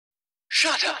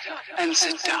Shut up and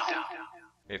sit down.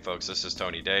 Hey folks, this is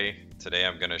Tony Day. Today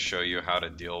I'm going to show you how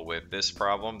to deal with this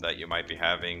problem that you might be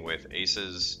having with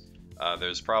ACES.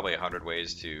 There's probably 100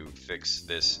 ways to fix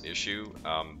this issue,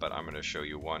 but I'm going to show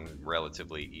you one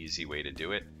relatively easy way to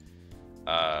do it.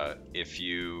 If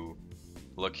you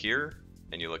look here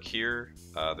and you look here,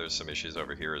 there's some issues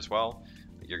over here as well.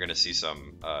 You're going to see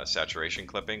some saturation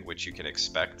clipping, which you can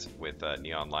expect with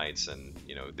neon lights and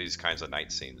these kinds of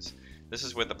night scenes. This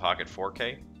is with the Pocket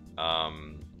 4K.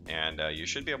 And you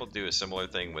should be able to do a similar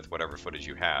thing with whatever footage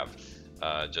you have,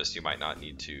 just you might not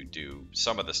need to do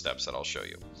some of the steps that I'll show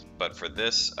you. But for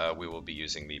this, we will be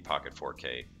using the Pocket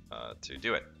 4K to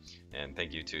do it. And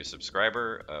thank you to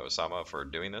subscriber Osama for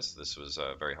doing this. This was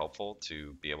very helpful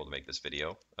to be able to make this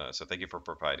video. So thank you for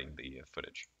providing the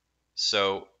footage.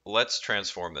 So let's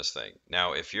transform this thing.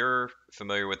 Now, if you're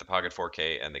familiar with the Pocket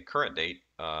 4K and the current date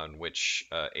on which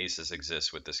ACES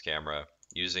exists with this camera,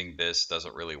 using this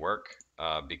doesn't really work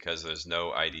because there's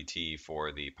no IDT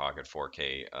for the Pocket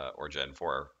 4K or Gen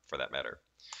 4 for that matter.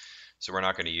 So we're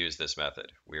not going to use this method.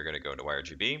 We're going to go to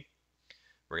YRGB.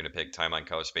 We're going to pick timeline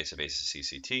color space of ACES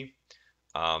CCT.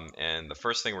 And the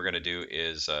first thing we're going to do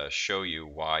is show you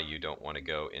why you don't want to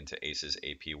go into ACES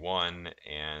AP1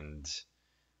 and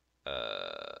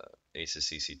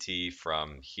ACES CCT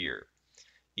from here.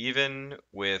 Even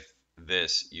with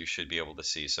this, you should be able to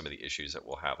see some of the issues that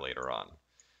we'll have later on.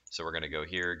 So we're going to go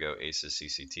here, go ACES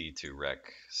CCT to Rec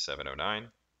 709.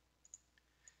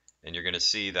 And you're going to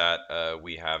see that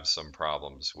we have some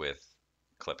problems with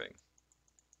clipping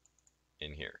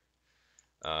in here.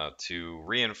 To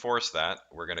reinforce that,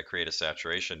 we're going to create a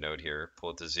saturation node here,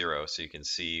 pull it to 0 so you can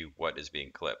see what is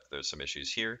being clipped. There's some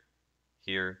issues here,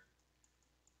 here.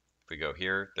 If we go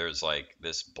here, there's like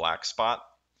this black spot.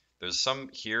 There's some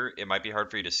here, it might be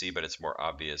hard for you to see, but it's more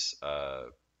obvious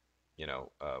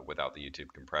without the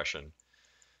YouTube compression.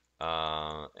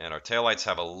 And our taillights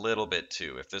have a little bit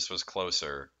too. If this was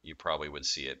closer, you probably would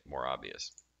see it more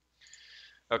obvious.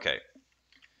 Okay,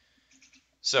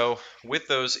 so with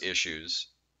those issues,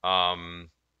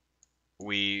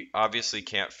 we obviously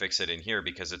can't fix it in here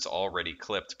because it's already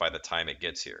clipped by the time it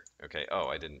gets here. Okay, oh,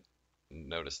 I didn't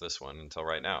notice this one until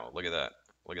right now. Look at that.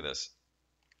 Look at this.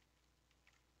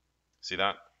 See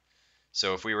that?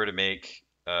 So if we were to make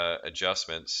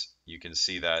adjustments, you can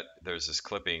see that there's this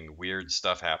clipping, weird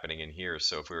stuff happening in here.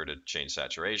 So if we were to change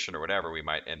saturation or whatever, we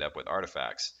might end up with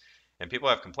artifacts. And people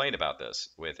have complained about this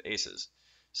with ACES.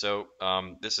 So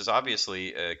this is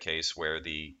obviously a case where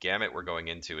the gamut we're going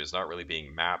into is not really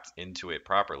being mapped into it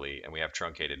properly, and we have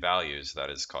truncated values that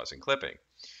is causing clipping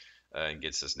and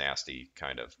gets this nasty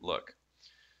kind of look.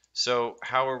 So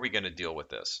how are we going to deal with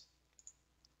this?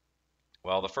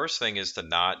 Well, the first thing is to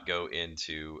not go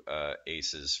into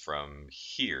ACES from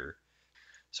here.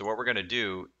 So what we're going to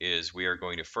do is we are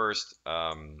going to first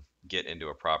get into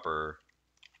a proper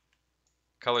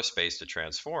color space to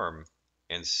transform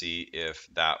and see if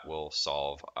that will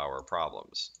solve our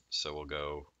problems. So we'll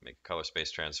go make a color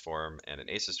space transform and an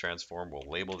ACES transform. We'll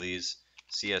label these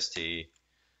CST.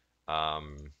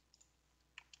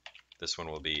 This one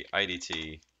will be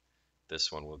IDT.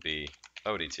 This one will be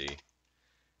ODT.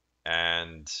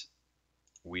 And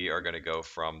we are going to go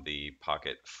from the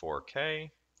Pocket 4K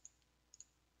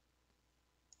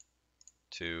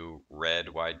to red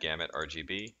wide gamut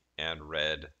RGB and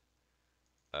red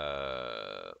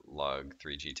log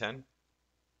 3G10.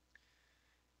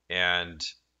 And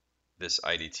this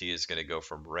IDT is going to go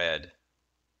from red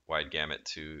wide gamut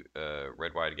to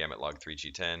red wide gamut log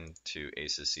 3G10 to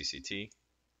ACES CCT.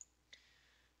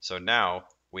 So now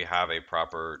we have a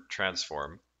proper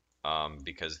transform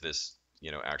because this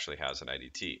actually has an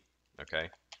IDT. Okay,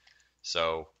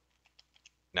 so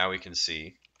now we can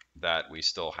see that we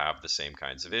still have the same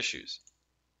kinds of issues,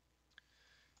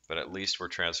 but at least we're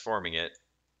transforming it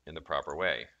in the proper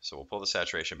way. So we'll pull the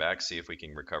saturation back, see if we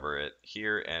can recover it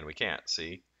here, and we can't.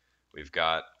 See, we've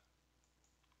got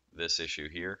this issue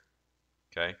here,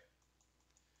 okay, and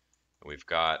we've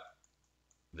got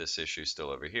this issue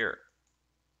still over here.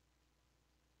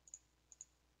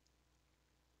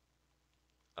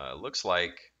 Looks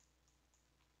like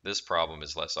this problem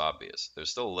is less obvious.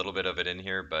 There's still a little bit of it in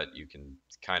here, but you can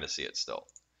kind of see it still.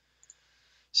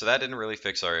 So that didn't really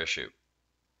fix our issue.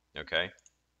 Okay.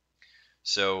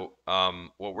 So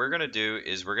what we're going to do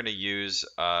is we're going to use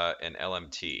an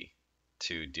LMT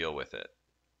to deal with it.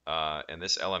 And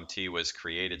this LMT was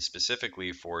created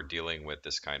specifically for dealing with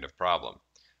this kind of problem.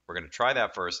 We're going to try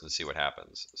that first and see what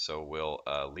happens. So we'll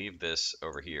leave this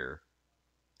over here.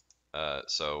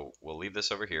 So we'll leave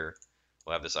this over here.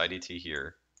 We'll have this IDT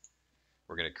here.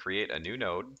 We're going to create a new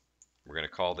node. We're going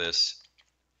to call this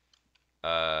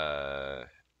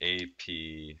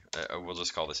we'll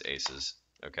just call this ACES,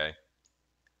 okay?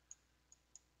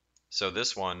 So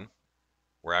this one,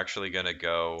 we're actually going to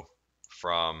go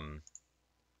from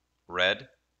red,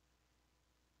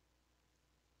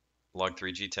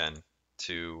 log3G10,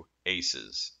 to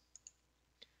ACES.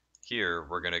 Here,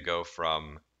 we're going to go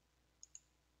from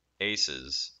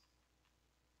ACES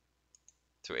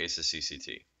to ACES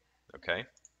CCT, okay?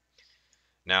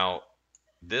 Now,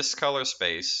 this color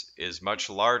space is much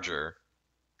larger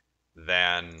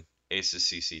than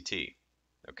ACES CCT,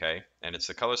 okay? And it's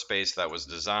the color space that was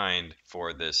designed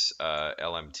for this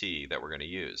LMT that we're going to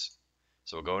use.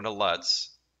 So we'll go into LUTs,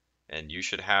 and you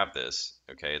should have this,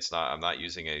 okay? I'm not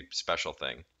using a special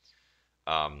thing.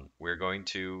 We're going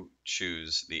to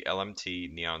choose the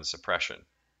LMT neon suppression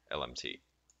LMT.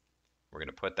 We're going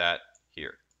to put that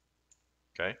here,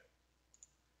 okay?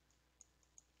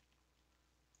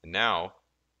 And now,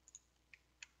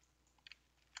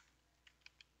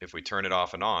 if we turn it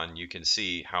off and on, you can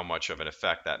see how much of an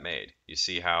effect that made. You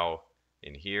see how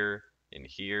in here,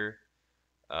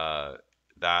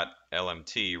 that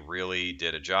LMT really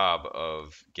did a job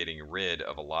of getting rid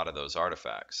of a lot of those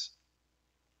artifacts.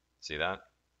 See that?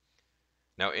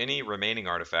 Now, any remaining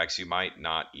artifacts you might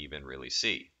not even really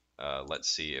see. Let's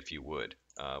see if you would.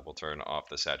 We'll turn off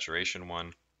the saturation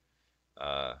one.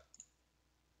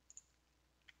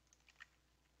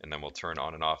 And then we'll turn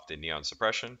on and off the neon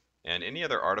suppression. And any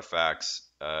other artifacts,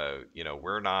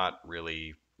 we're not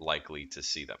really likely to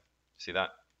see them. See that?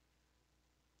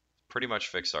 Pretty much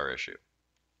fixed our issue.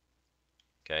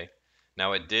 Okay.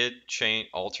 Now it did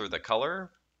alter the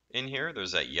color in here.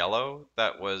 There's that yellow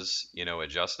that was,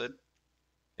 adjusted.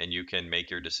 And you can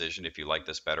make your decision if you like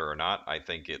this better or not. I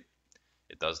think it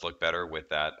does look better with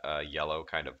that yellow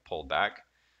kind of pulled back.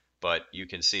 But you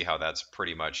can see how that's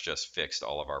pretty much just fixed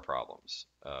all of our problems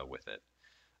with it.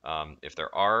 If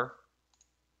there are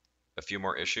a few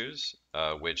more issues,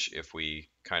 which if we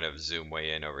kind of zoom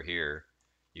way in over here,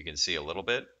 you can see a little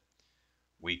bit,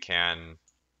 we can,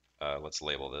 let's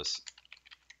label this,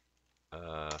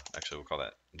 actually we'll call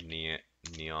that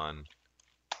neon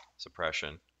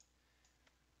suppression.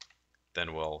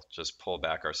 Then we'll just pull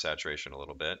back our saturation a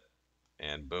little bit,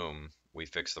 and boom, we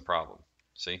fix the problem.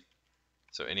 See?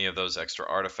 So any of those extra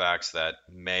artifacts that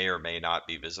may or may not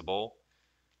be visible,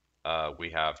 we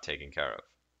have taken care of.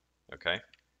 Okay?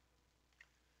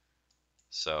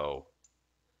 So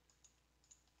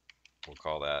we'll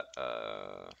call that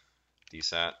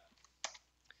DSAT.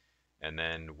 And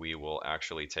then we will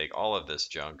actually take all of this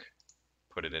junk,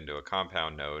 put it into a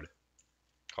compound node,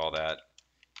 call that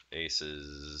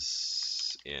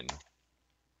ACES in.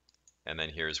 And then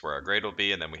here's where our grade will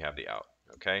be, and then we have the out.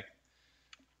 Okay?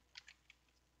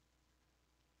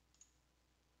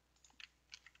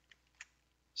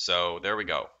 So there we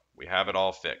go. We have it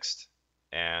all fixed.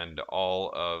 And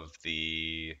all of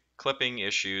the clipping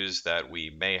issues that we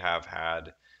may have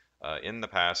had in the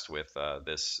past with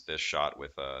this shot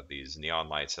with these neon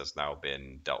lights has now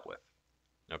been dealt with.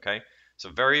 Okay? So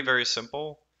very, very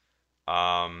simple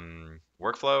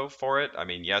workflow for it. I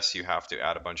mean, yes, you have to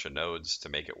add a bunch of nodes to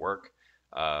make it work,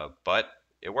 but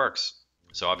it works.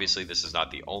 So obviously this is not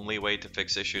the only way to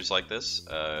fix issues like this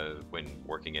when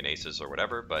working in ACES or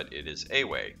whatever, but it is a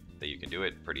way that you can do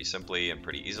it pretty simply and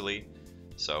pretty easily.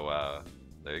 So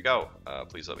there you go.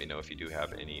 Please let me know if you do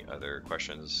have any other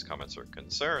questions, comments, or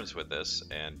concerns with this,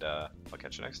 and I'll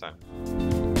catch you next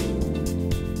time.